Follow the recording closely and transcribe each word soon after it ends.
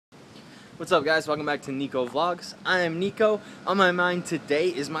What's up, guys? Welcome back to Niko Vlogs. I am Niko. On my mind today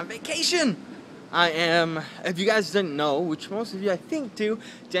is my vacation. If you guys didn't know, which most of you I think do,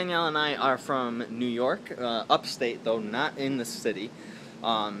 Danielle and I are from New York, upstate though, not in the city.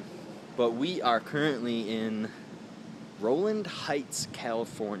 But we are currently in Rowland Heights,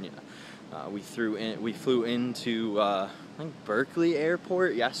 California. We flew into I think Berkeley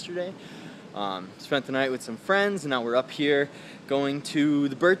Airport yesterday. Spent the night with some friends, and now we're up here going to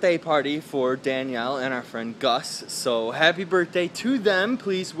the birthday party for Danielle and our friend Gus. So happy birthday to them.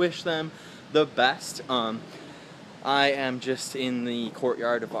 Please wish them the best. I am just in the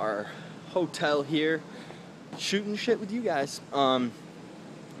courtyard of our hotel here shooting shit with you guys.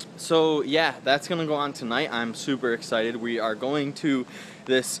 So yeah, that's gonna go on tonight. I'm super excited. We are going to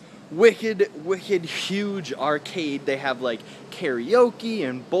this wicked huge arcade. They have like karaoke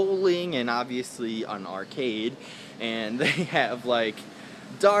and bowling and obviously an arcade, and they have like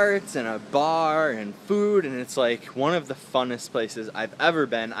darts and a bar and food, and it's like one of the funnest places I've ever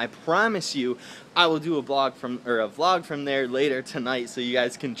been. I promise you I will do a vlog from there later tonight so you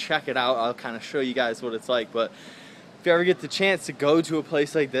guys can check it out. I'll kind of show you guys what it's like, but if you ever get the chance to go to a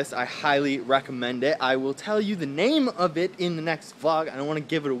place like this, I highly recommend it. I will tell you the name of it in the next vlog. I don't want to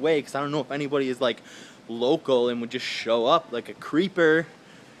give it away because I don't know if anybody is like local and would just show up like a creeper.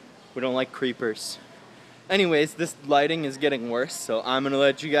 We don't like creepers. Anyways, this lighting is getting worse, so I'm going to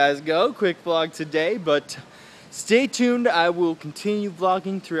let you guys go. Quick vlog today, but stay tuned. I will continue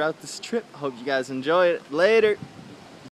vlogging throughout this trip. Hope you guys enjoy it. Later.